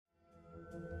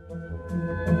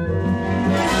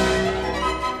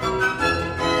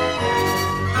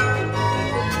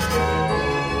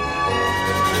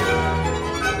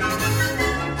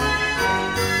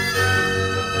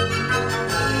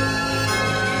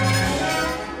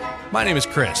My name is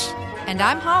Chris. And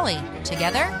I'm Holly.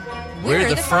 Together, We're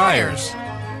the Friars.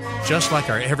 Just like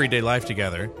our everyday life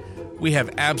together, we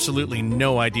have absolutely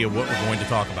no idea what we're going to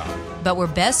talk about. But we're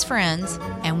best friends,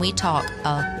 and we talk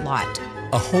a lot.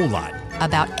 A whole lot.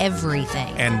 About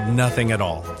everything. And nothing at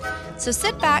all. So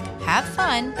sit back, have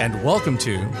fun. And welcome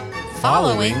to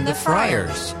Following the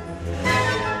Friars.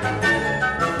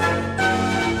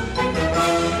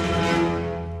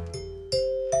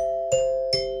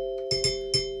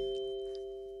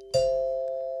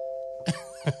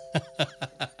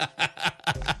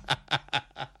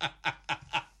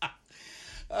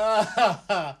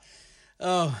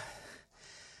 Oh,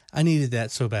 I needed that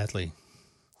so badly.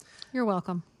 You're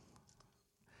welcome.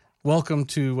 Welcome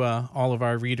to all of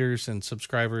our readers and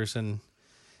subscribers and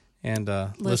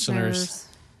listeners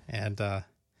and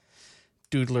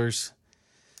doodlers,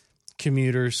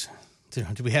 commuters.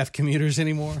 Do we have commuters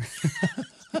anymore?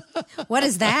 What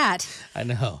is that? I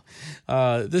know.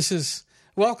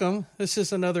 Welcome. This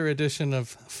is another edition of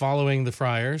Following the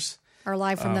Friars. Or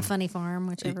live from the Funny Farm,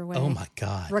 whichever way. Oh, my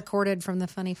God. Recorded from the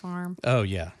Funny Farm. Oh,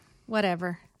 yeah.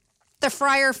 Whatever. The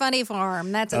Friar Funny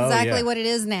Farm. That's exactly what it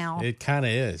is now. It kind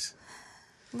of is.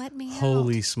 Let me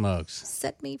Holy out. smokes.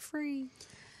 Set me free.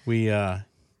 We've had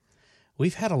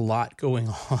a lot going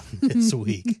on this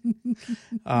week.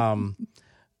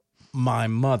 My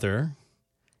mother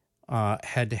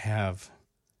had to have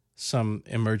some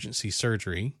emergency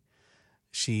surgery.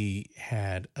 She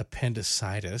had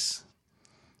appendicitis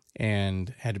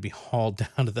and had to be hauled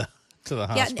down to the hospital.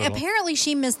 Yeah, apparently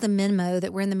she missed the memo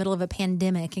that we're in the middle of a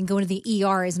pandemic and going to the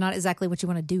ER is not exactly what you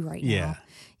want to do right now.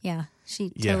 Yeah, she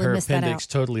totally her missed that out. appendix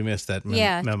totally missed that memo.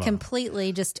 Yeah,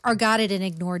 completely just got it and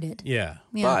ignored it. Yeah.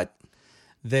 But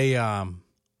they,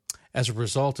 as a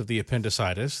result of the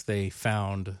appendicitis, they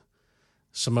found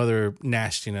some other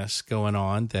nastiness going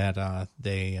on that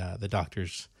the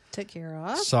doctors took care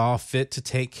of, saw fit to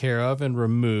take care of and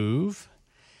remove.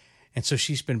 And so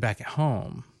she's been back at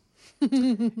home.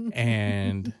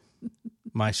 And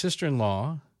my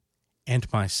sister-in-law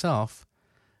and myself,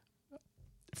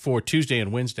 for Tuesday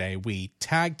and Wednesday, we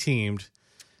tag-teamed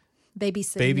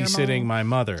babysitting my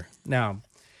mother. Now,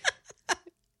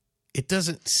 it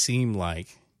doesn't seem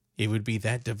like it would be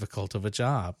that difficult of a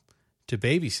job to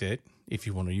babysit, if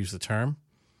you want to use the term,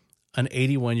 an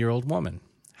 81-year-old woman.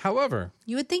 However,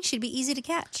 you would think she'd be easy to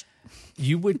catch.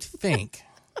 You would think.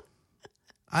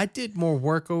 I did more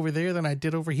work over there than I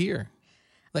did over here.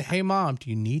 Like, hey, Mom, do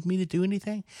you need me to do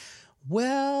anything?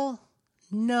 Well,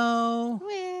 no.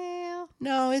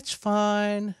 No, it's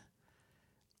fine.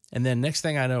 And then next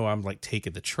thing I know, I'm like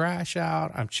taking the trash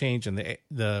out. I'm changing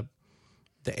the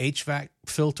HVAC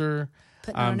filter.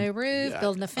 Putting on a new roof,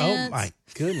 building a fence. Oh, my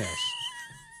goodness.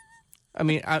 I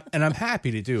mean, I'm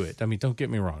happy to do it. I mean, don't get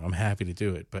me wrong. I'm happy to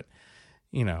do it. But,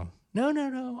 no,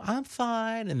 I'm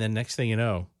fine. And then next thing you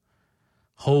know,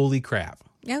 holy crap.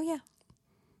 Oh, yeah.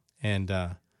 And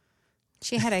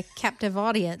she had a captive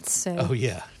audience. So. Oh,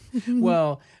 yeah.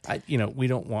 Well, we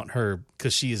don't want her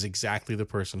because she is exactly the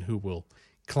person who will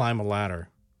climb a ladder.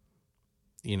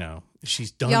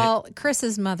 She's done Y'all,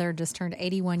 Chris's mother just turned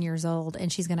 81 years old,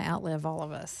 and she's going to outlive all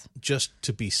of us. Just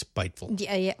to be spiteful.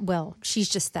 Yeah. Well, she's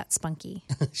just that spunky.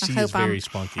 She I is hope very I'm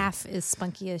spunky. half as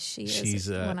spunky as she's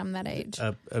when I'm that age.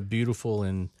 A beautiful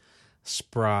and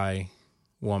spry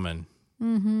woman.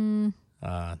 Mm-hmm.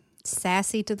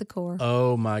 Sassy to the core.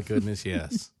 Oh, my goodness,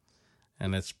 yes.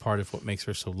 And that's part of what makes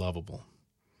her so lovable.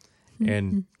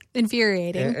 And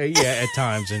infuriating. At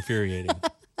times infuriating.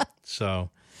 So,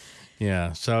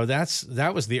 yeah. So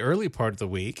that was the early part of the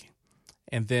week.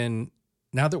 And then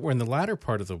now that we're in the latter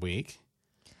part of the week,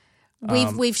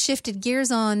 we've shifted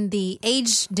gears on the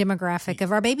age demographic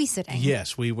of our babysitting.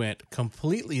 Yes, we went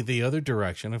completely the other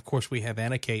direction. Of course, we have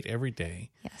Anna Kate every day.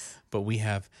 Yes. But we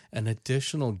have an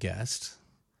additional guest.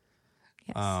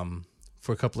 Yes.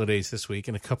 For a couple of days this week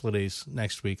and a couple of days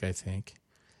next week, I think.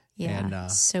 Yeah.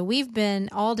 And, so we've been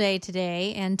all day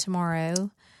today and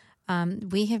tomorrow.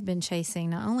 We have been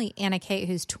chasing not only Anna Kate,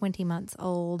 who's 20 months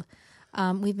old.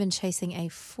 We've been chasing a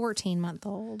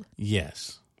 14-month-old.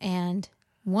 Yes. And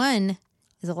one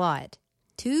is a lot.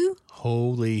 Two?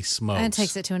 Holy smokes. That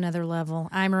takes it to another level.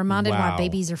 I'm reminded why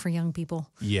babies are for young people.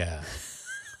 Yeah.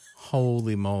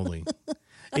 Holy moly.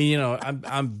 And,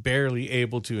 I'm barely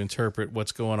able to interpret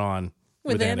what's going on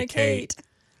with Anna Kate.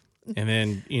 And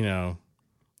then,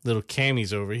 little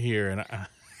Cammie's over here and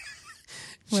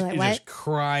she's just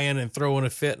crying and throwing a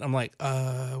fit. And I'm like,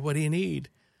 what do you need?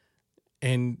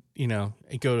 And,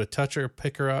 I go to touch her,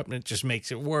 pick her up, and it just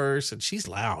makes it worse. And she's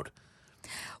loud.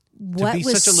 What to be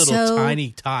was such a little so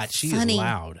tiny tot, she funny, is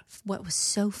loud. What was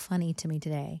so funny to me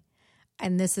today,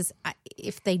 and this is,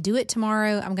 if they do it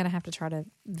tomorrow, I'm going to have to try to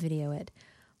video it.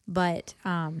 But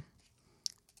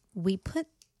we put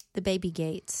the baby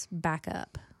gates back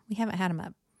up. We haven't had them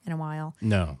up in a while.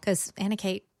 No. Because Anna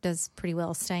Kate does pretty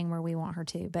well staying where we want her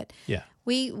to. But yeah,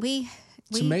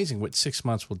 it's amazing what 6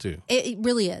 months will do. It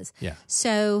really is. Yeah.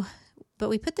 So, but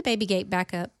we put the baby gate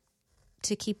back up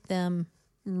to keep them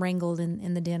wrangled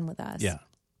in the den with us. Yeah.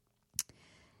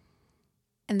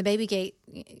 And the baby gate,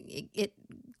 it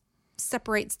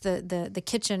separates the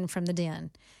kitchen from the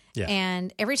den. Yeah.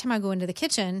 And every time I go into the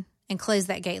kitchen and close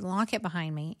that gate and lock it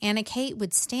behind me, Anna Kate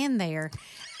would stand there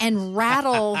and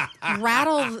rattle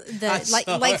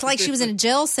the like she was in a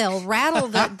jail cell, rattle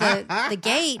the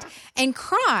gate and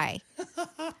cry.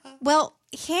 Well,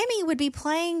 Hammy would be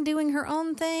playing, doing her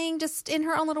own thing, just in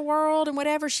her own little world and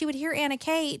whatever. She would hear Anna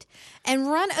Kate and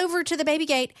run over to the baby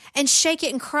gate and shake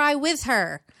it and cry with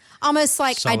her. Almost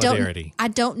like, solidarity. I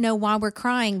don't know why we're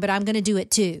crying, but I'm going to do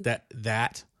it too.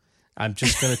 That I'm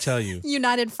just going to tell you.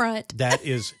 United front. That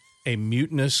is a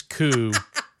mutinous coup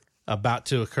about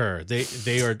to occur.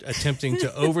 They are attempting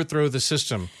to overthrow the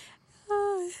system.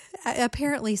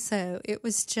 Apparently so. It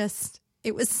was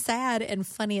sad and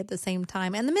funny at the same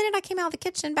time. And the minute I came out of the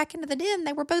kitchen back into the den,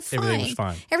 they were both fine. Everything was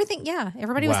fine.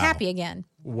 Everybody was happy again.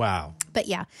 Wow. But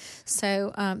yeah,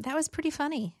 so that was pretty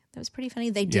funny.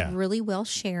 They did really well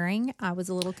sharing. I was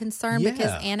a little concerned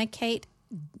because Anna Kate,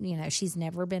 she's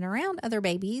never been around other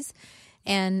babies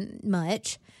and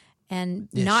much. And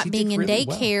not being in really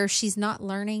daycare, well. She's not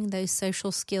learning those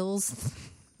social skills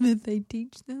that they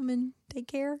teach them in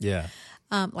daycare. Yeah.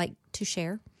 Like to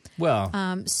share. Well,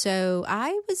 so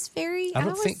I was very. I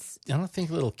don't think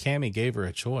little Cammie gave her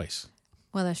a choice.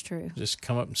 Well, that's true. Just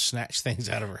come up and snatch things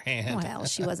out of her hand. Well,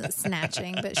 she wasn't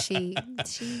snatching, but she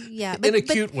in a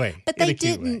cute way. But they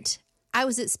didn't. I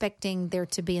was expecting there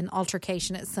to be an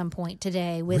altercation at some point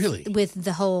today with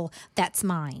the whole "that's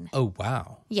mine." Oh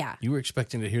wow! Yeah, you were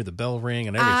expecting to hear the bell ring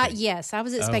and everything. Yes, I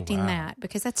was expecting that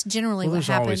because that's generally what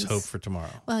happens. There's always hope for tomorrow.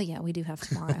 Well, yeah, we do have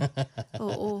tomorrow.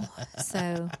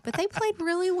 But they played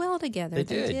really well together.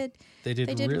 They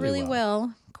did really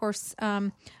well. Of course,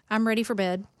 I'm ready for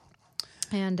bed,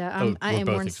 and I am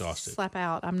both more exhausted. Slap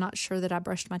out. I'm not sure that I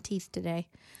brushed my teeth today.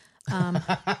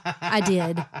 I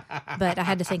did, but I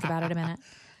had to think about it a minute.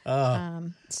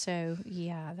 So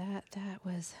yeah, that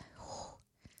was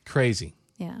crazy.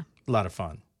 Yeah, a lot of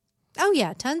fun. Oh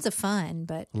yeah, tons of fun,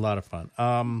 but a lot of fun.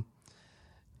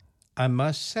 I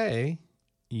must say,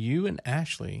 you and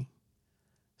Ashley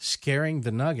scaring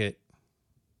the Nugget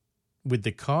with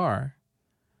the car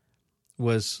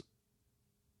was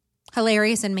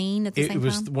hilarious and mean at the same time. It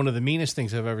was one of the meanest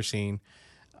things I've ever seen.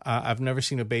 I've never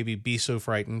seen a baby be so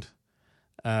frightened.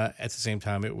 At the same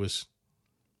time, it was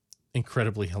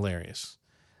incredibly hilarious.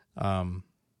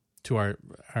 To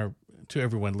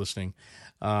everyone listening,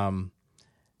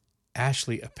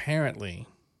 Ashley apparently.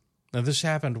 Now this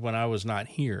happened when I was not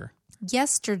here.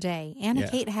 Yesterday, Anna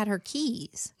Kate had her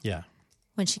keys. Yeah.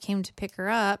 When she came to pick her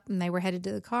up, and they were headed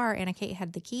to the car, Anna Kate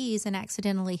had the keys and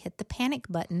accidentally hit the panic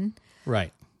button.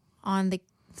 Right. On the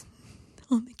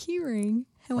key ring.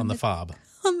 On the fob.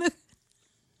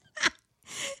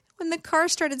 When the car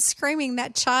started screaming,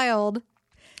 that child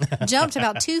jumped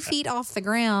about 2 feet off the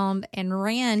ground and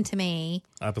ran to me.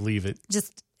 I believe it.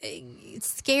 It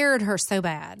scared her so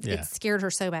bad. Yeah. It scared her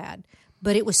so bad.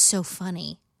 But it was so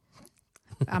funny.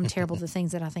 I'm terrible at the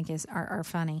things that I think are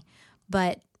funny.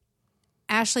 But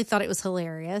Ashley thought it was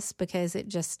hilarious because it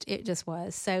just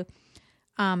was. So,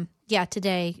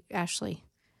 today, Ashley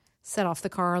set off the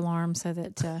car alarm so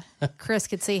that Chris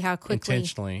could see how quickly.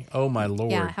 Intentionally. Oh, my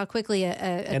Lord. Yeah, how quickly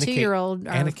a 2-year-old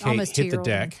or almost 2-year-old hit the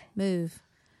deck. Move.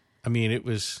 I mean,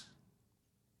 it's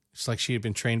like she had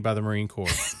been trained by the Marine Corps.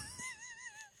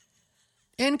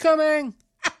 Incoming!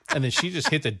 And then she just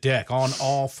hit the deck on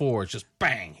all fours. Just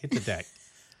bang, hit the deck.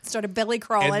 Started belly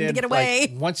crawling to get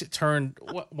away. Once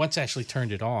Ashley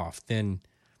turned it off, then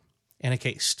Anna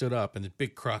Kate stood up and the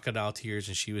big crocodile tears,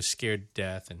 and she was scared to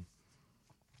death. And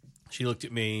she looked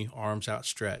at me, arms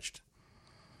outstretched.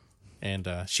 And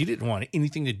she didn't want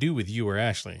anything to do with you or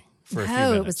Ashley for a few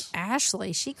minutes. No, it was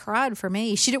Ashley. She cried for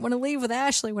me. She didn't want to leave with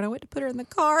Ashley when I went to put her in the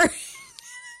car.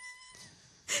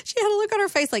 She had a look on her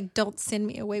face like, don't send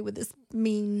me away with this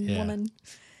mean woman.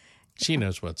 She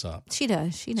knows what's up. She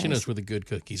does. She knows. She knows where the good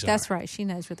cookies are. That's right. She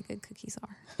knows where the good cookies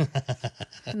are.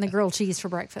 And the grilled cheese for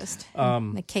breakfast.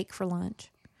 And the cake for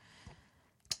lunch.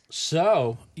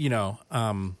 So, I'd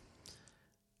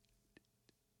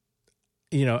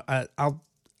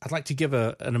like to give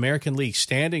an American League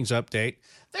standings update.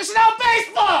 There's no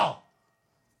baseball!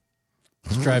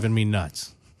 It's driving me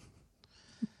nuts.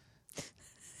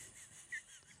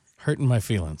 hurting my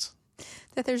feelings.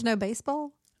 That there's no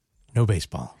baseball? No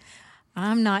baseball.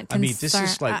 I'm not concerned. I mean, this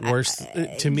is like worse.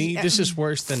 To me, this is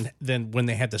worse than when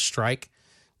they had the strike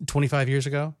 25 years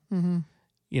ago. Mm-hmm.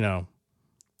 You know,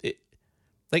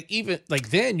 even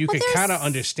then you could kind of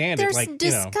understand it. Like,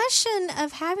 discussion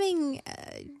of having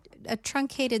a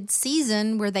truncated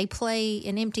season where they play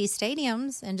in empty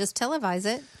stadiums and just televise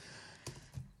it.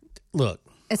 Look,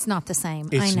 it's not the same.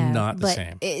 It's I know, not the but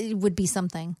same. It would be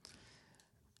something.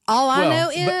 All I know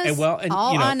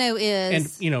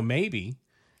is, and maybe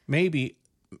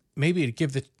to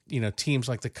give the teams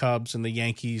like the Cubs and the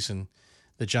Yankees and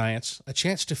the Giants a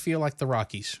chance to feel like the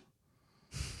Rockies.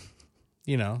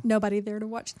 Nobody there to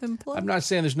watch them play. I'm not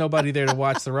saying there's nobody there to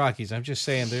watch the Rockies. I'm just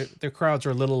saying their crowds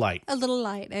are a little light. A little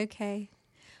light, okay.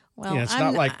 Well, it's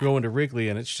not like going to Wrigley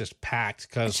and it's just packed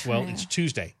because it's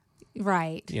Tuesday.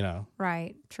 Right.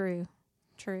 Right. True.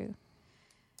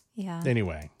 Yeah.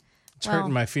 Anyway. It's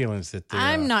hurting my feelings that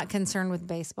I'm not concerned with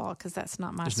baseball because that's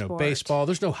not my sport. There's no baseball.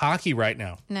 There's no hockey right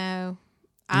now. No.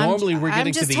 Normally we're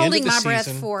getting to the end of the season. I'm just holding my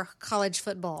breath for college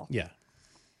football. Yeah.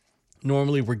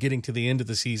 Normally we're getting to the end of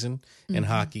the season in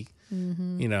hockey.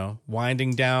 Mm-hmm.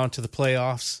 Winding down to the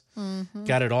playoffs. Mm-hmm.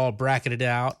 Got it all bracketed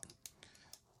out.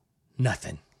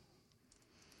 Nothing.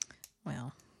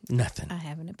 Well. Nothing. I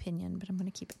have an opinion, but I'm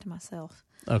going to keep it to myself.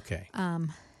 Okay.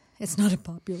 It's not a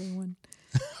popular one.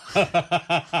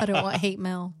 I don't want hate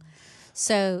mail.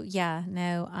 So yeah,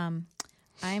 no.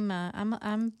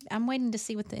 I'm waiting to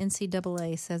see what the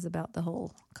NCAA says about the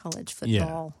whole college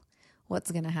football. Yeah.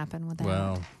 What's going to happen with that?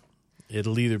 Well,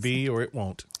 it'll either be or it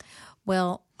won't.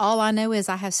 Well, all I know is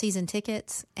I have season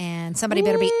tickets, and somebody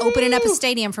better be opening up a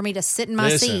stadium for me to sit in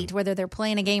my seat, whether they're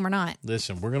playing a game or not.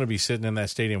 Listen, we're going to be sitting in that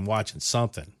stadium watching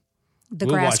something.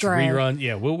 We'll watch reruns.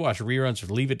 Yeah, we'll watch reruns of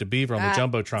Leave It to Beaver on the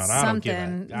Jumbotron. I don't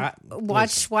give a...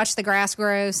 Watch the grass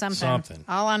grow, something.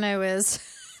 All I know is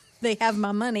they have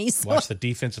my money. So. Watch the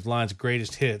defensive line's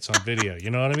greatest hits on video. You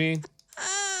know what I mean?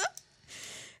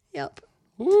 Yep.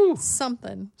 Woo.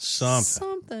 Something. So,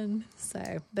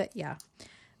 but yeah.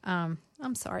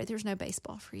 I'm sorry, there's no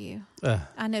baseball for you.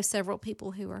 I know several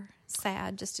people who are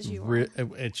sad, just as you are.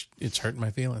 It's hurting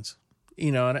my feelings.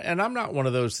 And I'm not one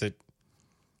of those that...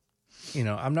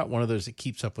 I'm not one of those that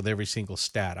keeps up with every single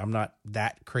stat. I'm not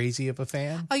that crazy of a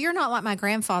fan. Oh, you're not like my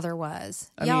grandfather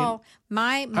was. I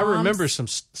remember some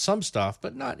stuff,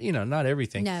 but not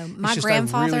everything. No, my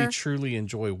grandfather. I really truly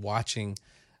enjoy watching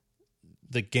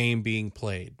the game being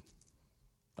played.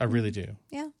 I really do.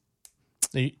 Yeah.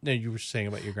 No, you were saying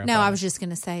about your grandfather. No, I was just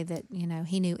going to say that,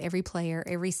 he knew every player,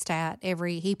 every stat,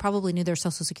 he probably knew their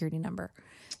social security number.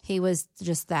 He was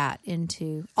just that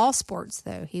into all sports,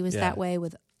 though. He was that way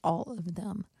with all of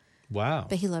them. Wow.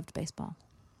 But he loved baseball.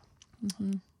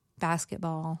 Mm-hmm.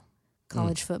 Basketball,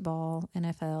 college football,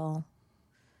 NFL.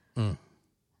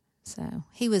 So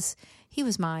he was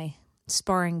my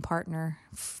sparring partner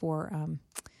for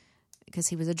because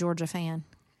he was a Georgia fan.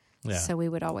 Yeah. So we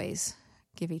would always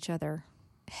give each other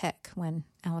heck when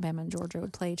Alabama and Georgia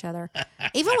would play each other.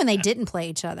 Even when they didn't play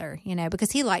each other,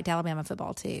 because he liked Alabama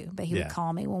football too. But he would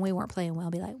call me when we weren't playing well,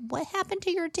 be like, "What happened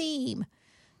to your team?"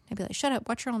 I'd be like, "Shut up,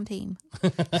 watch your own team."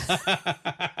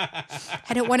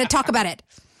 I don't want to talk about it.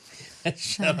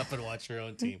 Shut up and watch your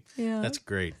own team. Yeah. That's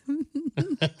great.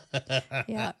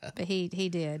 Yeah, but he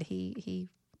did. He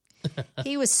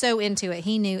was so into it.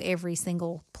 He knew every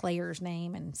single player's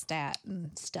name and stat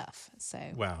and stuff. So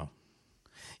wow.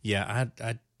 Yeah,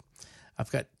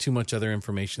 I've got too much other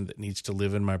information that needs to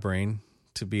live in my brain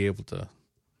to be able to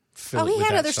fill it with he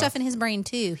had that other stuff in his brain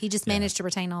too. He just managed to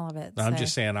retain all of it. I'm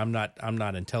just saying I'm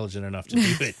not intelligent enough to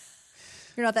do it.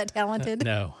 You're not that talented?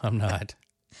 No, I'm not.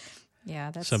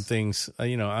 Yeah, that's some things,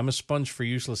 I'm a sponge for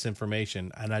useless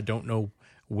information, and I don't know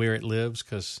where it lives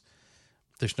because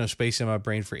there's no space in my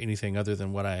brain for anything other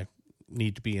than what I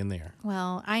need to be in there.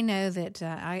 Well, I know that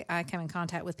I come in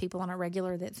contact with people on a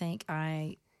regular that think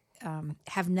I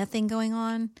have nothing going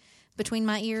on between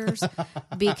my ears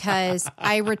because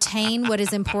I retain what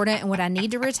is important and what I need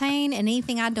to retain, and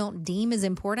anything I don't deem as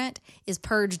important is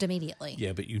purged immediately.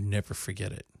 Yeah, but you never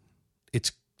forget it.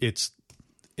 It's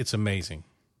amazing.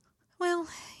 Well,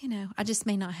 I just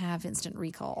may not have instant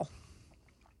recall.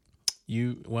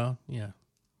 Yeah,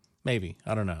 maybe.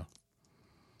 I don't know.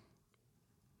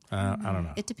 I don't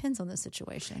know. It depends on the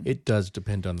situation. It does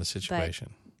depend on the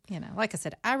situation. But, like I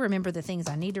said, I remember the things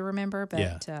I need to remember.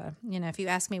 But, if you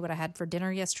ask me what I had for dinner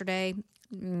yesterday,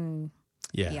 don't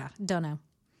know.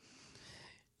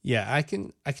 Yeah, I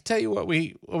can tell you what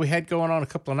we had going on a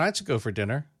couple of nights ago for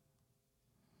dinner.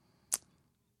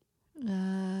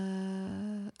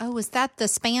 Was that the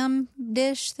Spam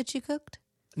dish that you cooked?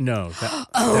 No.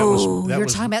 You're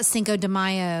talking about Cinco de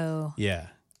Mayo. Yeah.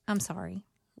 I'm sorry.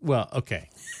 Well, okay.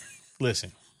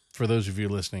 Listen, for those of you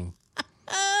listening,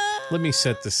 let me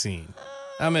set the scene.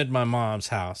 I'm at my mom's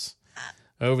house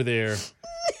over there,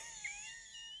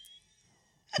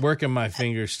 working my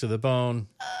fingers to the bone.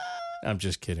 I'm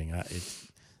just kidding. I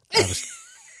was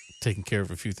taking care of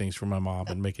a few things for my mom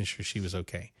and making sure she was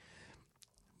okay.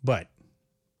 But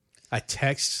I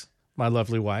text my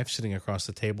lovely wife sitting across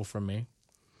the table from me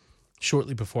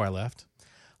shortly before I left,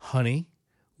 honey,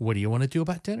 what do you want to do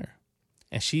about dinner?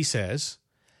 And she says,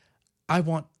 I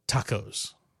want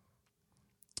tacos.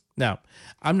 Now,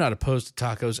 I'm not opposed to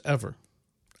tacos ever.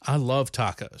 I love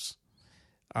tacos.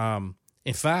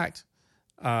 In fact,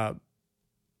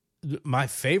 my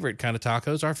favorite kind of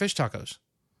tacos are fish tacos.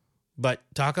 But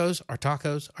tacos are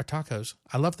tacos are tacos.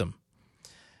 I love them.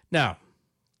 Now,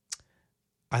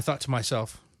 I thought to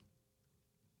myself,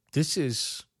 this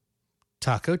is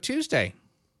Taco Tuesday.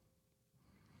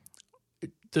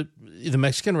 The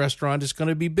Mexican restaurant is going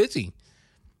to be busy.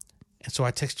 And so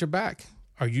I text her back,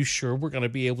 are you sure we're going to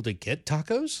be able to get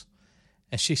tacos?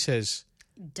 And she says,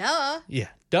 duh. Yeah,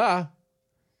 duh.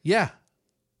 Yeah,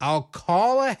 I'll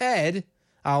call ahead.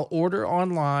 I'll order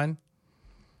online.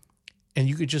 And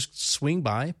you could just swing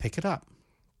by, pick it up.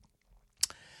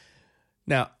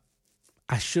 Now,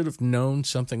 I should have known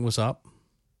something was up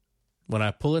when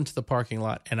I pull into the parking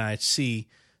lot and I see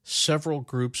several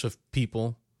groups of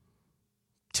people,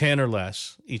 10 or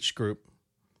less each group,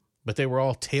 but they were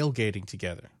all tailgating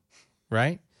together,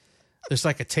 right? There's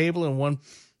like a table in one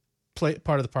part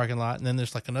of the parking lot, and then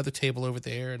there's like another table over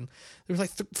there, and there's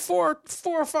like four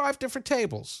or five different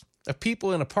tables of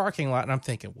people in a parking lot, and I'm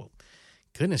thinking, well,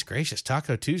 goodness gracious,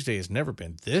 Taco Tuesday has never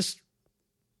been this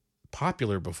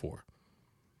popular before.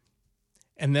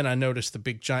 And then I noticed the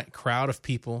big giant crowd of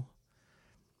people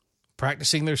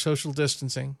practicing their social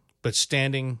distancing, but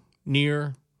standing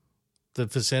near the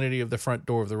vicinity of the front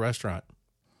door of the restaurant.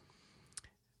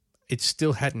 It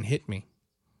still hadn't hit me.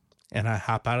 And I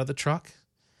hop out of the truck,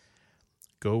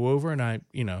 go over, and I,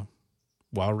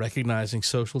 while recognizing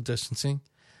social distancing,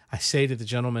 I say to the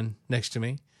gentleman next to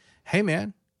me, hey,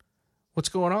 man, what's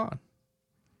going on?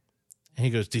 And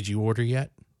he goes, did you order yet?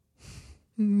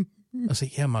 I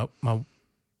say, yeah, my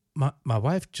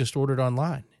wife just ordered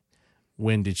online.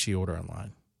 When did she order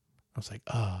online? I was like,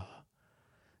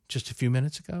 just a few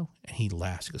minutes ago. And he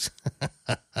laughs. He goes,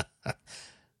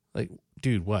 like,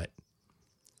 dude, what?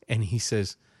 And he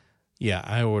says, yeah,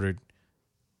 I ordered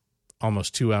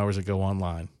almost 2 hours ago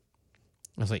online.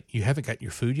 I was like, you haven't got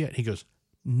your food yet? He goes,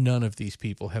 none of these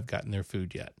people have gotten their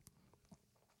food yet.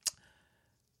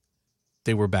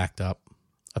 They were backed up.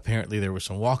 Apparently, there were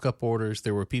some walk-up orders.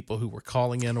 There were people who were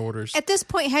calling in orders. At this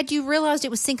point, had you realized it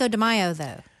was Cinco de Mayo,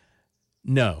 though?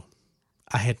 No.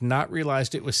 I had not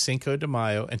realized it was Cinco de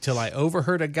Mayo until I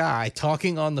overheard a guy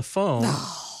talking on the phone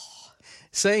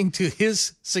saying to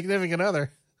his significant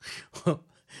other,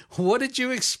 what did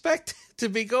you expect to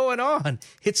be going on?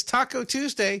 It's Taco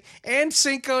Tuesday and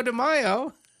Cinco de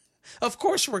Mayo. Of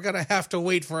course, we're going to have to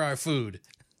wait for our food.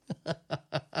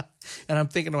 And I'm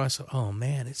thinking to myself, oh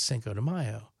man, it's Cinco de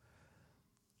Mayo.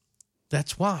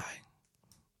 That's why.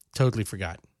 Totally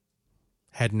forgot.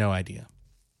 Had no idea.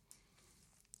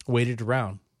 Waited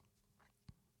around.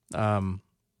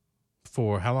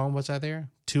 For how long was I there?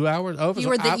 2 hours? Oh, you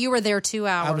were there 2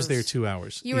 hours. I was there 2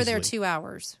 hours. You were there 2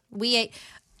 hours. We ate.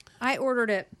 I ordered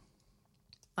it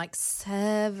like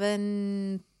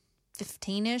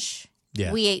 7:15ish.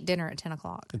 Yeah. We ate dinner at 10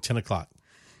 o'clock. At 10 o'clock.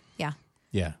 Yeah.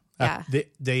 Yeah. Yeah.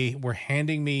 They were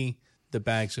handing me the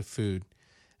bags of food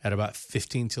at about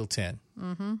 15 till 10.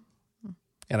 Mm-hmm.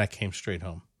 And I came straight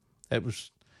home. It was,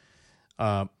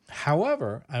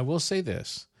 however, I will say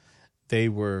this. They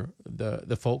were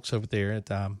the folks over there at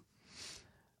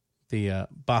the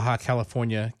Baja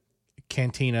California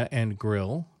Cantina and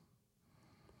Grill.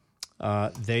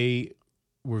 They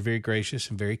were very gracious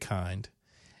and very kind.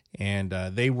 And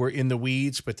they were in the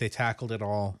weeds, but they tackled it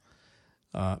all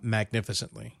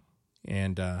magnificently.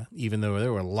 And even though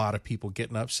there were a lot of people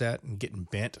getting upset and getting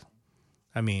bent,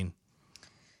 I mean,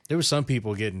 there were some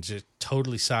people getting just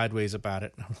totally sideways about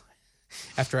it.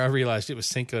 After I realized it was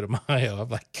Cinco de Mayo, I'm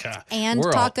like, God. And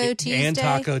Taco Tuesday. And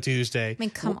Taco Tuesday. I mean,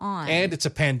 come on. And it's a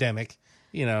pandemic.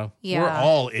 Yeah. We're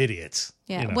all idiots.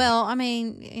 Yeah. Well, I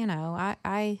mean,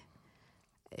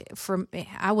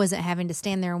 I wasn't having to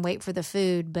stand there and wait for the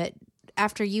food, but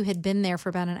after you had been there for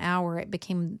about an hour, it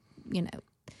became,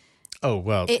 Oh,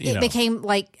 well, it became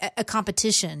like a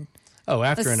competition. Oh,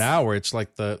 after an hour, it's like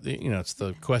it's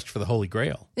the quest for the Holy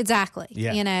Grail. Exactly.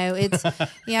 Yeah. It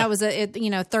was a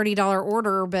 $30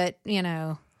 order, but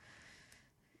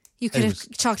You could have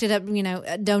chalked it up,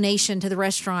 a donation to the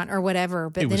restaurant or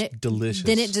whatever. But it was delicious.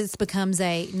 Then it just becomes no.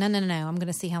 I'm going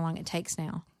to see how long it takes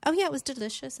now. Oh, yeah, it was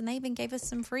delicious. And they even gave us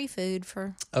some free food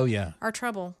for our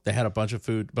trouble. They had a bunch of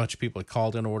food. A bunch of people had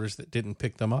called in orders that didn't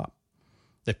pick them up.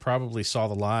 They probably saw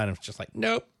the line and was just like,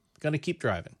 nope, going to keep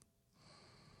driving.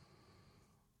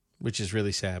 Which is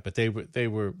really sad. But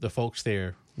the folks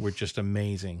there were just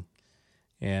amazing.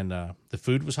 And the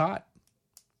food was hot.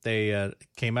 They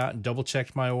came out and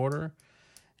double-checked my order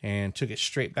and took it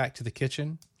straight back to the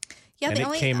kitchen. Yeah, and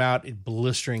it came out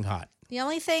blistering hot. The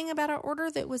only thing about our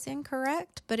order that was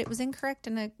incorrect, but it was incorrect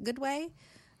in a good way,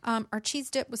 our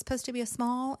cheese dip was supposed to be a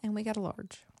small, and we got a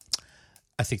large.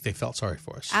 I think they felt sorry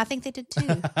for us. I think they did,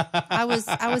 too. I was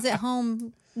at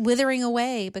home withering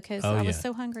away because I was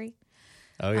so hungry.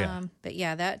 Oh, yeah. But,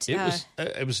 yeah,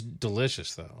 it was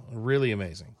delicious, though. Really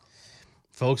amazing.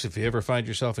 Folks, if you ever find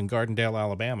yourself in Gardendale,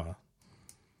 Alabama,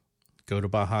 go to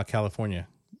Baja, California,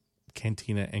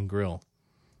 Cantina and Grill.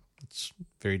 It's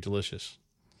very delicious.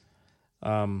 We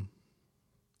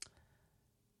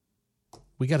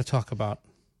got to talk about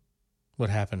what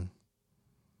happened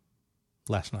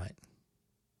last night.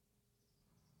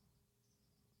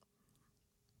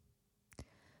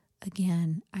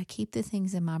 Again, I keep the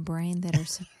things in my brain that are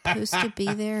supposed to be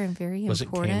there and very important. Was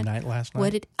it game night last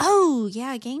night?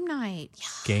 Game night.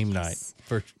 Yes. Game night.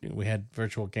 We had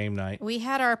virtual game night. We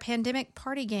had our pandemic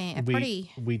party game. We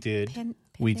did.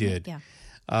 We did. Yeah.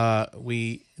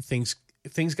 Things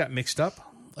got mixed up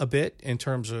a bit in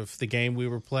terms of the game we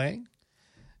were playing.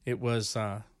 It was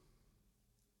kind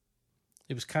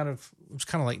of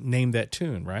like Name That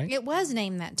Tune, right? It was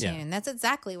Name That Tune. Yeah. That's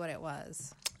exactly what it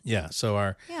was. Yeah,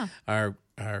 so our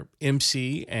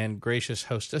MC and gracious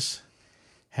hostess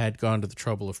had gone to the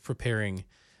trouble of preparing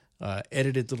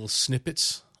edited little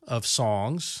snippets of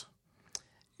songs,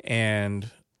 and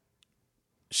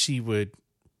she would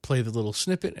play the little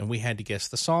snippet, and we had to guess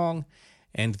the song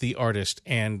and the artist,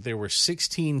 and there were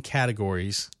 16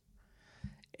 categories,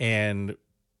 and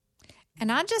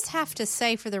I just have to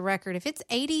say for the record, if it's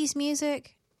 80s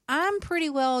music, I'm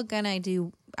pretty well going to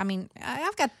do... I mean,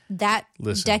 I've got that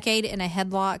decade in a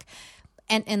headlock.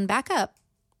 And back up,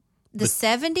 the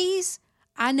 70s,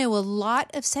 I know a lot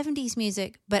of 70s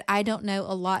music, but I don't know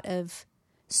a lot of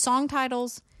song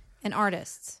titles and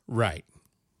artists. Right.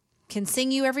 Can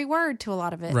sing you every word to a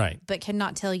lot of it. Right. But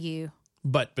cannot tell you.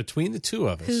 But between the two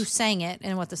of us, who sang it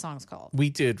and what the song's called. We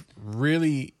did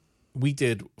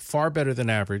far better than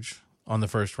average on the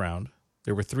first round.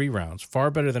 There were 3 rounds,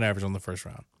 far better than average on the first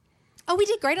round. Oh, we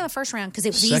did great on the first round because it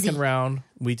was easy. Second round,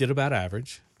 we did about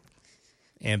average.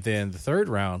 And then the third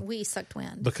round, we sucked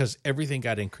wind. Because everything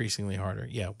got increasingly harder.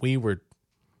 Yeah, we went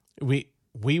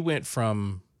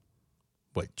from,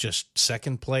 just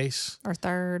second place? Or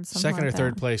third, second or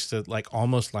third place to like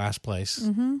almost last place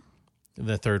in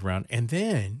the third round. And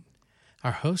then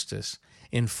our hostess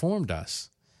informed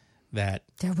us that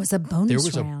there was a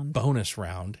bonus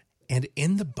round. And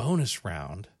in the bonus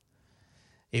round,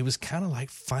 it was kind of like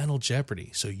Final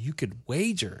Jeopardy. So you could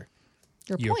wager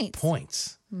your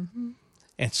points. Mm-hmm.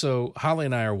 And so Holly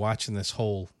and I are watching this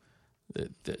whole,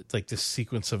 this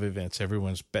sequence of events.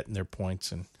 Everyone's betting their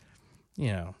points. And,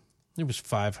 there was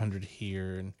 500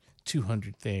 here and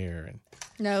 200 there. And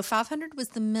no, 500 was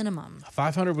the minimum.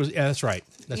 500 was, that's right.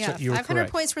 You were 500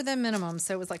 correct. Points were the minimum.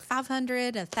 So it was like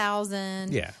 500,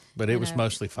 1,000. Yeah, but it was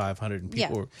mostly 500. And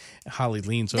people Holly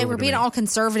leans over. They were being all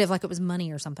conservative like it was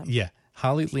money or something. Yeah.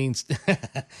 Holly leans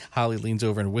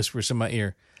over and whispers in my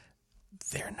ear,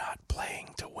 "They're not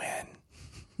playing to win."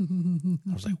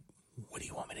 I was like, "What do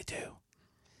you want me to do?"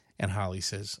 And Holly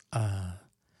says, "I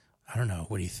don't know.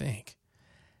 What do you think?"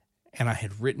 And I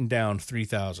had written down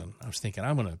 3,000. I was thinking,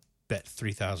 I'm going to bet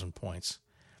 3,000 points.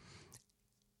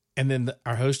 And then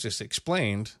our hostess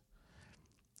explained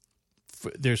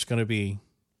there's going to be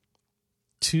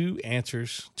 2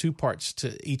 parts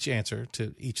to each answer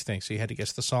to each thing. So you had to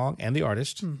guess the song and the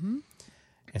artist. Mm-hmm.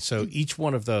 And so each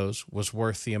one of those was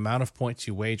worth the amount of points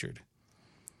you wagered.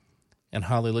 And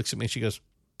Holly looks at me and she goes,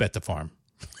 "Bet the farm."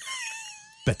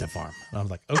 Bet the farm. And I was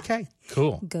like, okay,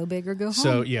 cool. Go big or go home.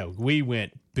 So, we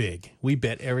went big. We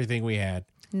bet everything we had.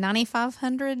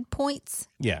 9,500 points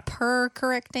per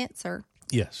correct answer.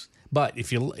 Yes. But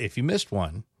if you missed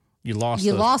one, you lost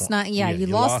you those lost points. You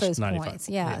lost those points.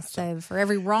 Yeah. So for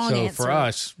every wrong answer. So for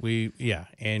us, we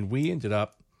ended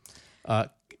up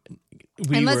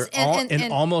we were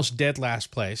in almost dead last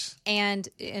place. And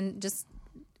just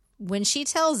when she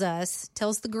tells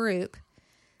the group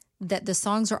that the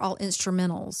songs are all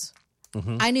instrumentals,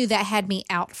 I knew that had me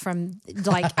out from,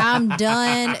 like, I'm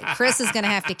done. Chris is going to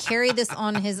have to carry this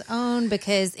on his own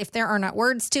because if there are not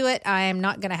words to it, I am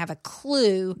not going to have a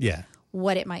clue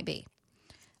what it might be.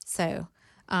 So,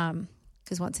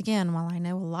 because once again, while I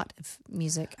know a lot of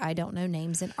music, I don't know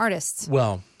names and artists.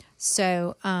 Well,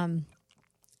 so,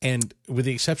 and with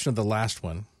the exception of the last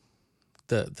one,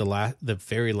 the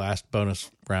very last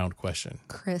bonus round question,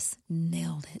 Chris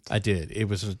nailed it. I did. It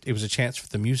was a chance for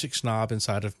the music snob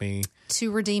inside of me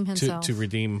to redeem himself, to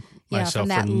redeem myself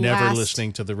from never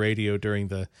listening to the radio during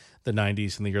the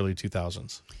 90s and the early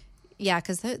 2000s. Yeah,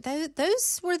 because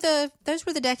those were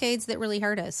the decades that really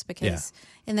hurt us. Because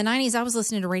in the 90s, I was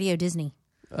listening to Radio Disney.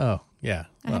 Oh yeah,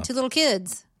 I had two little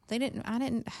kids. I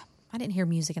didn't hear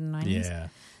music in the 90s. Yeah.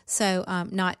 So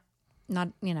not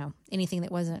anything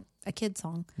that wasn't a kid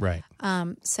song. Right.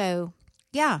 So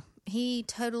yeah, he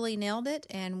totally nailed it,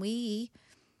 and we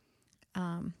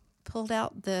pulled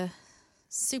out the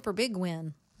super big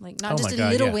win, like not just a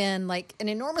little win, like an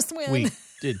enormous win. We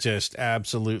did just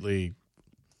absolutely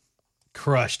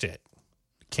crushed it.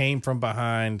 Came from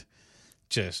behind,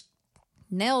 just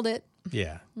nailed it.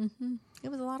 Yeah. Mm-hmm. It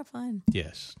was a lot of fun.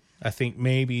 Yes. I think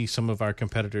maybe some of our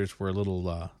competitors were a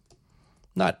little,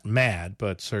 not mad,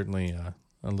 but certainly a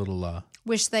little...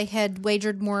 wish they had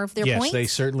wagered more of their points? Yes, they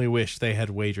certainly wish they had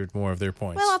wagered more of their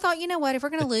points. Well, I thought, you know what? If we're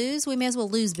going to lose, we may as well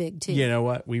lose big, too. You know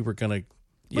what? We were going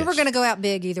to... We were going to go out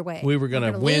big either way. We were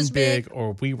going to win big,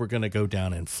 or we were going to go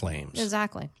down in flames.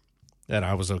 Exactly. And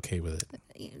I was okay with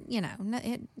it. You know,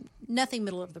 nothing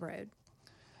middle of the road.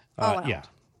 Yeah.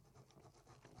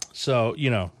 So,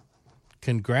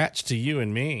 congrats to you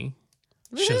and me.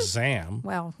 Woo-hoo. Shazam.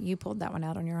 Well, you pulled that one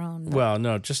out on your own. But... Well,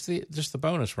 no, just the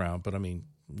bonus round. But I mean,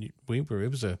 it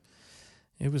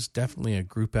was definitely a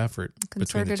group effort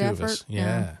between the two of us.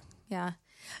 Yeah. Yeah.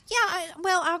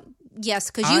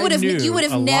 Yes, because you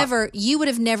would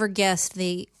have never guessed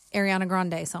the Ariana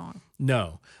Grande song.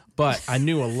 No, but I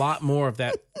knew a lot more of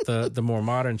that, the more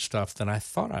modern stuff than I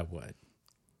thought I would.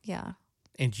 Yeah.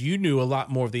 And you knew a lot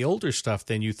more of the older stuff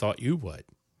than you thought you would.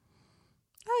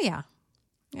 Oh, yeah.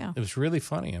 Yeah. It was really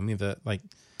funny. I mean,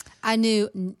 I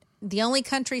knew the only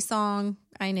country song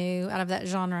I knew out of that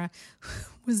genre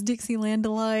was Dixieland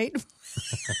Delight.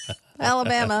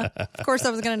 Alabama. Of course,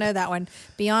 I was going to know that one.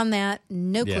 Beyond that,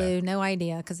 no clue, no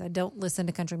idea, because I don't listen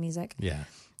to country music. Yeah.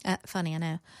 Funny, I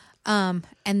know.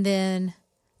 And then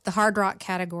the hard rock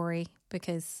category,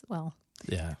 because, well,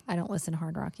 I don't listen to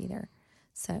hard rock either.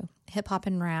 So hip hop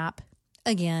and rap,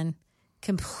 again,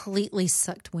 completely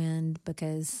sucked wind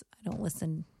because I don't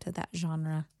listen to that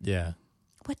genre. Yeah.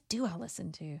 What do I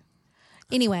listen to?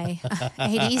 Anyway,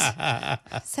 80s,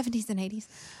 70s and 80s.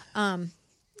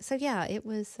 So yeah, it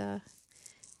was,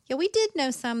 we did know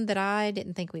some that I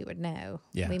didn't think we would know.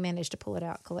 Yeah. We managed to pull it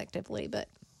out collectively, but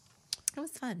it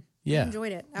was fun. Yeah. I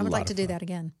enjoyed it. I would like to do that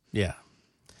again. Yeah.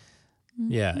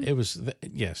 Yeah, it was,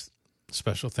 yes.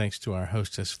 Special thanks to our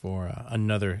hostess for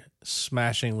another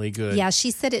smashingly good. Yeah, she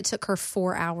said it took her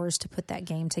 4 hours to put that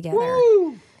game together.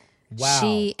 Woo!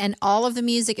 Wow. And all of the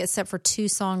music except for 2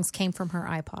 songs came from her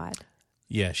iPod.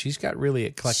 Yeah, she's got really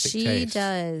eclectic taste. She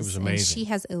does. It was amazing. And she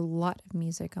has a lot of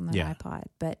music on that iPod.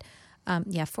 But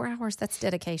 4 hours, that's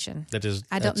dedication.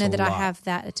 I don't know that I have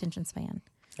that attention span.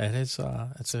 It is,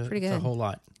 it's pretty good. It's a whole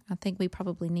lot. I think we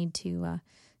probably need to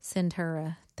send her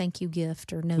a thank you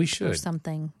gift or note or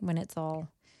something when it's all,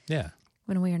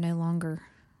 when we are no longer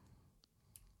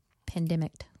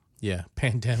pandemicked. Yeah,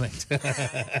 pandemicked.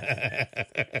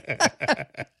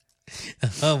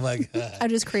 Oh my God. I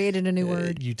just created a new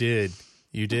word. You did.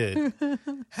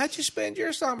 How'd you spend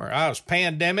your summer? I was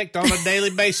pandemicked on a daily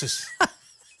basis.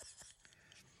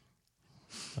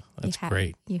 That's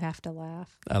great. You have to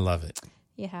laugh. I love it.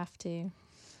 You have to.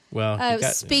 Well,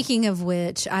 speaking of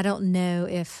which, I don't know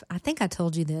I think I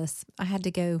told you this. I had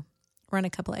to go run a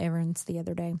couple of errands the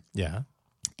other day. Yeah.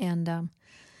 And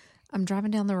I'm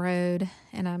driving down the road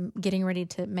and I'm getting ready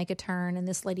to make a turn. And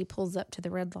this lady pulls up to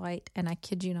the red light. And I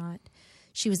kid you not,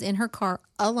 she was in her car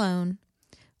alone,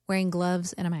 wearing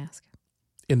gloves and a mask.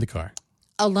 In the car.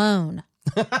 Alone.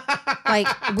 Like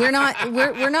we're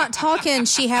not talking.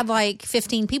 She had like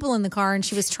 15 people in the car and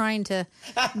she was trying to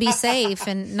be safe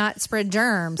and not spread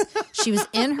germs. She was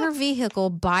in her vehicle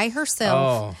by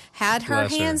herself, had her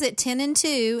hands at 10 and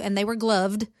 2 and they were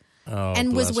gloved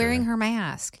and was wearing her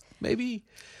mask. Maybe.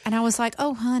 And I was like,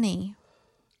 oh, honey.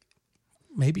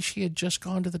 Maybe she had just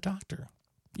gone to the doctor.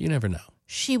 You never know.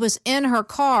 She was in her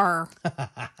car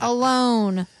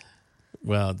alone.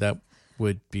 Well, that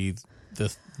would be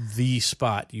the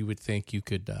spot you would think you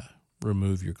could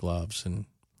remove your gloves and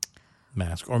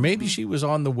mask. Or maybe she was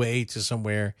on the way to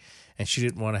somewhere and she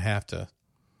didn't want to have to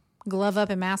glove up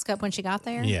and mask up when she got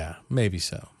there? Yeah, maybe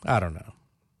so. I don't know.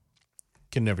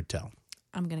 Can never tell.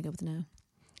 I'm going to go with no.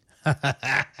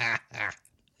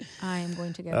 I am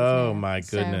going to go with Oh, no. my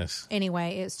goodness. So,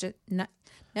 anyway, it's just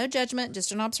no judgment,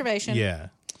 just an observation. Yeah.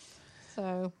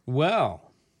 So.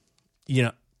 Well,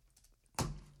 the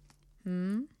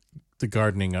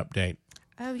gardening update.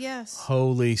 Oh, yes.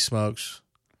 Holy smokes.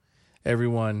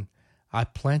 Everyone, I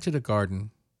planted a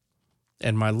garden,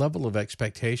 and my level of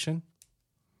expectation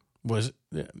was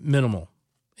minimal.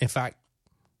 In fact,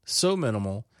 so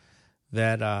minimal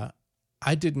that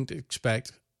I didn't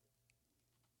expect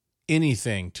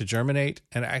anything to germinate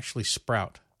and actually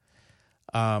sprout.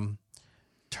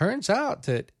 Turns out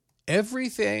that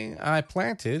everything I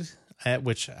planted, at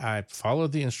which I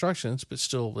followed the instructions, but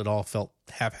still it all felt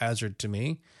haphazard to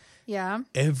me. Yeah.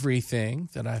 Everything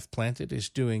that I've planted is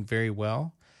doing very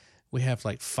well. We have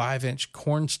like 5-inch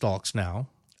corn stalks now.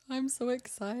 I'm so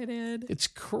excited. It's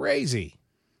crazy.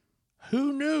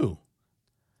 Who knew?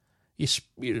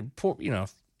 You pour,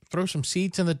 throw some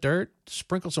seeds in the dirt,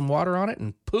 sprinkle some water on it,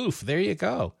 and poof, there you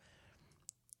go.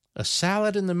 A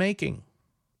salad in the making.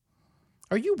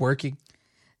 Are you working?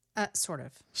 Sort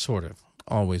of. Sort of.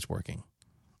 Always working.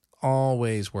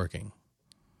 Always working.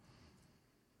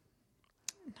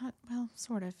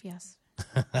 Sort of, yes.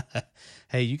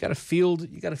 Hey, you got to field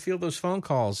those phone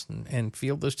calls and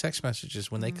field those text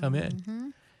messages when they come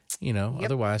in.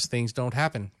 Otherwise things don't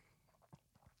happen.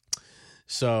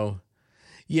 So,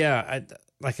 yeah,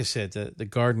 like I said, the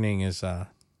gardening is, I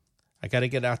got to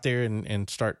get out there and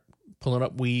start pulling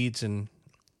up weeds and,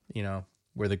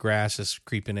 where the grass is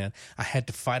creeping in. I had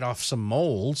to fight off some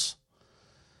moles,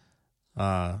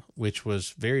 which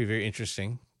was very, very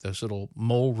interesting. Those little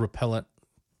mole repellent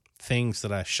things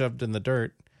that I shoved in the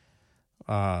dirt.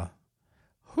 I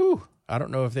don't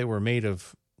know if they were made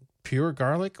of pure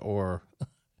garlic or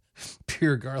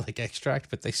pure garlic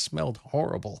extract, but they smelled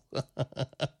horrible.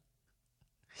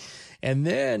 And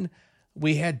then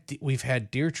we've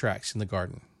had deer tracks in the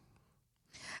garden.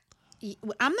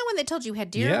 I'm the one that told you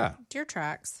had deer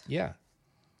tracks. Yeah.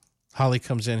 Holly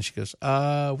comes in and she goes,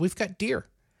 we've got deer.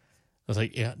 I was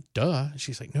like, yeah, duh.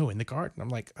 She's like, no, in the garden. I'm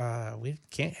like, we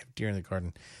can't have deer in the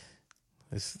garden.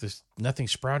 There's nothing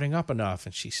sprouting up enough.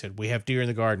 And she said, we have deer in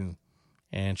the garden.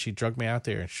 And she drugged me out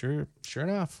there. And sure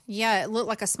enough. Yeah, it looked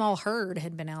like a small herd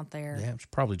had been out there. Yeah, it was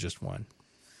probably just one.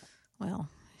 Well,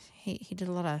 he did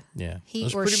a lot of... Yeah. He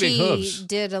those or pretty she big hooves.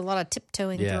 did a lot of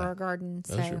tiptoeing through our garden.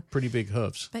 Those are pretty big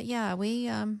hooves. But yeah, we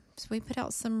put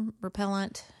out some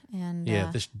repellent and... Yeah,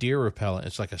 this deer repellent,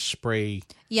 it's like a spray.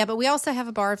 Yeah, but we also have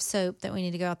a bar of soap that we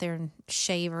need to go out there and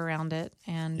shave around it.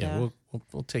 And yeah,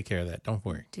 we'll take care of that. Don't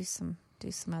worry. Do some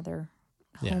other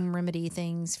home remedy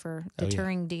things for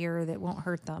deterring deer that won't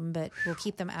hurt them, but we'll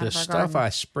keep them out of our garden. The stuff I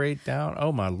sprayed down,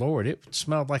 oh my Lord, it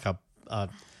smelled like a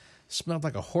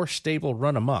horse stable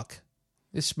run amok.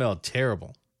 It smelled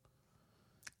terrible.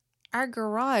 Our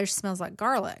garage smells like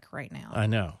garlic right now. I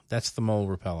know. That's the mole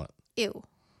repellent. Ew.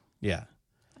 Yeah.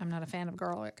 I'm not a fan of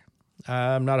garlic.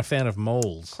 I'm not a fan of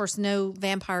moles. Of course, no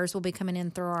vampires will be coming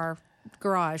in through our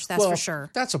garage. That's for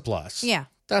sure. That's a plus. Yeah.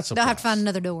 That's a plus. They'll have to find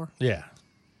another door. Yeah.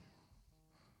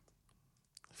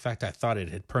 In fact, I thought it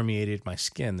had permeated my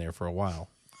skin there for a while.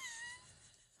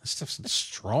 That stuff's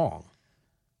strong.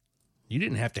 You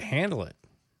didn't have to handle it.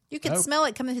 You can smell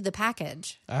it coming through the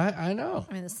package. I know.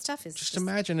 I mean, the stuff is just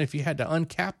imagine if you had to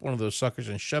uncap one of those suckers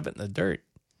and shove it in the dirt.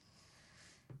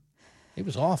 It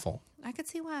was awful. I could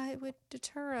see why it would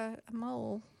deter a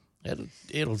mole.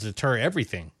 It'll deter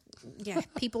everything. Yeah,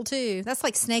 people too. That's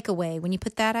like snake away. When you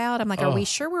put that out, I'm like, are we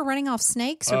sure we're running off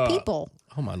snakes or people?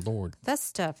 Oh, my Lord. That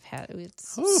stuff,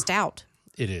 it's stout.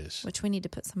 It is. Which we need to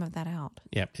put some of that out.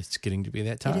 Yeah, it's getting to be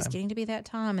that time. It is getting to be that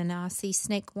time, and now I see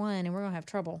snake 1, and we're going to have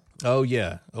trouble. Oh,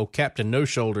 yeah. Oh, Captain No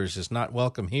Shoulders is not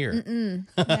welcome here.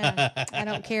 Yeah. I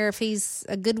don't care if he's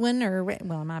a good one or,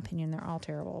 well, in my opinion, they're all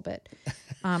terrible, but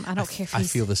I don't care if he's... I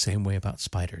feel the same way about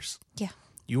spiders. Yeah.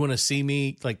 You want to see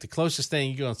me, like the closest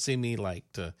thing you're going to see me like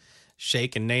to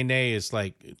shake and nay is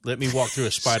like, let me walk through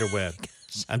a spider web.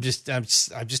 I'm just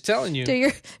telling you.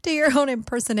 Do your own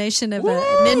impersonation of a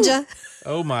ninja.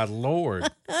 Oh my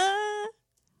Lord.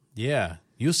 Yeah.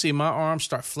 You'll see my arms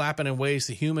start flapping in ways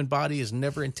the human body is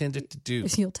never intended to do.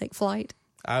 You'll take flight.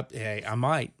 I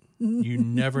might. You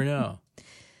never know.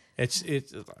 I'm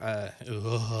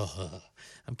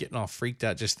getting all freaked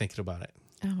out just thinking about it.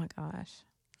 Oh my gosh.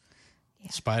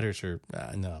 Yeah. Spiders are,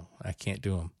 no, I can't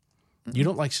do them. You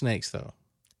don't like snakes though.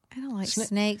 I don't like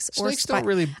snakes or snakes. Don't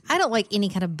really. I don't like any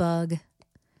kind of bug.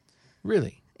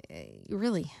 Really?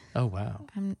 Really. Oh wow.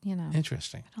 I'm.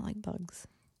 Interesting. I don't like bugs.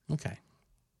 Okay.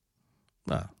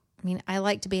 Well, I mean, I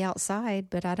like to be outside,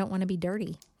 but I don't want to be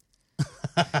dirty.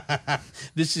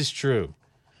 This is true.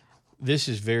 This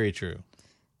is very true.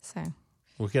 So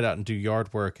we'll get out and do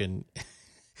yard work, and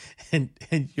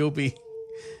you'll be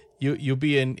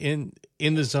in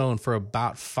the zone for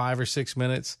about 5 or 6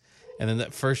 minutes, and then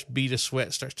that first bead of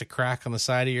sweat starts to crack on the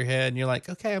side of your head, and you're like,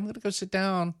 okay, I'm going to go sit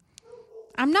down.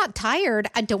 I'm not tired.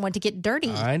 I don't want to get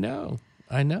dirty. I know.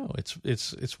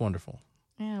 It's wonderful.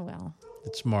 Yeah, well.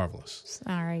 It's marvelous.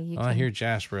 Sorry. I hear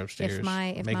Jasper upstairs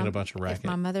making a bunch of racket. If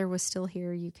my mother was still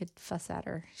here, you could fuss at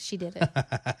her. She did it.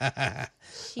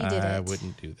 I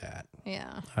wouldn't do that.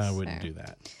 Yeah. I wouldn't do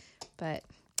that. But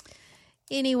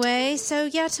anyway, so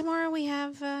yeah, tomorrow we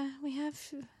have 2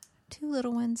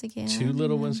 little ones again. 2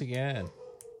 little ones again.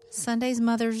 Sunday's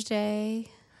Mother's Day.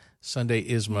 Sunday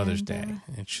is Mother's Day.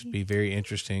 It should be very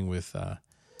interesting with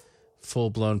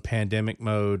full-blown pandemic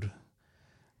mode.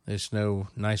 There's no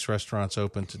nice restaurants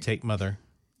open to take Mother.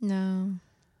 No.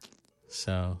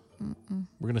 So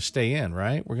we're going to stay in,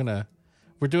 right? We're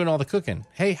doing all the cooking.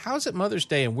 Hey, how's it Mother's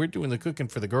Day and we're doing the cooking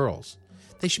for the girls?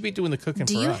 They should be doing the cooking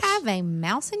for us. Do you have a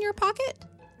mouse in your pocket?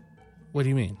 What do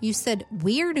you mean? You said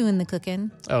we're doing the cooking.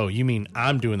 Oh, you mean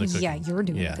I'm doing the cooking? Yeah, you're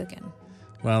doing the cooking.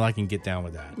 Well, I can get down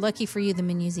with that. Lucky for you, the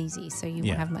menu's easy, so you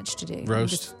won't have much to do.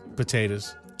 Roast,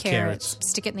 potatoes, carrots.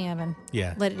 Stick it in the oven.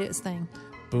 Yeah. Let it do its thing.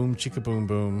 Boom, chicka boom,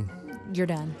 boom. You're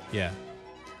done. Yeah.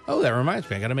 Oh, that reminds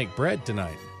me. I got to make bread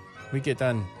tonight. We get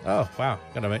done. Oh, wow.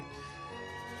 Got to make.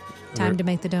 Time to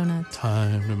make the donuts.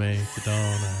 Time to make the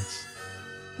donuts.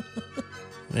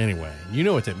 Anyway, you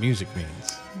know what that music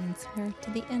means. Means we're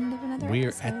to the end of another We are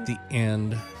episode. at the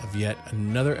end of yet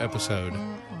another episode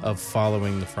of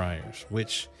Following the Friars,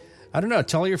 which, I don't know,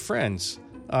 tell your friends,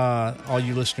 all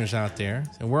you listeners out there.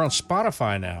 And we're on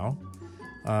Spotify now.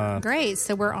 Great.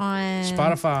 So we're on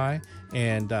Spotify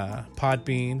and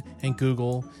Podbean and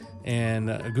Google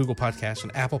Podcasts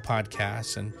and Apple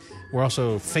Podcasts. And we're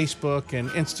also Facebook and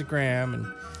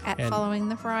Instagram and Following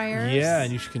the Friars. Yeah,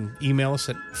 and you can email us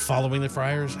at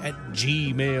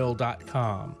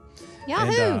followingthefriars@gmail.com.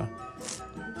 Yahoo! And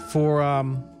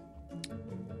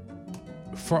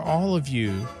for all of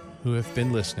you who have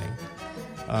been listening,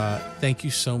 thank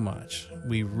you so much.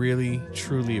 We really,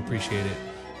 truly appreciate it.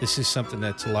 This is something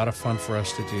that's a lot of fun for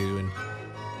us to do,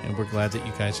 and we're glad that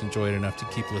you guys enjoy it enough to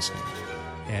keep listening.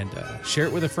 And share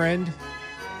it with a friend.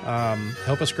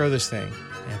 Help us grow this thing.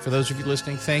 And for those of you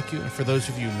listening, thank you. And for those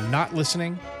of you not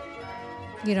listening,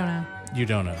 you don't know. You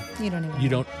don't know. You don't even know. You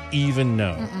don't even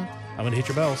know. I'm going to hit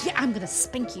your bells. Yeah, I'm going to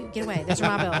spank you. Get away. Those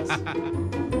are my bells.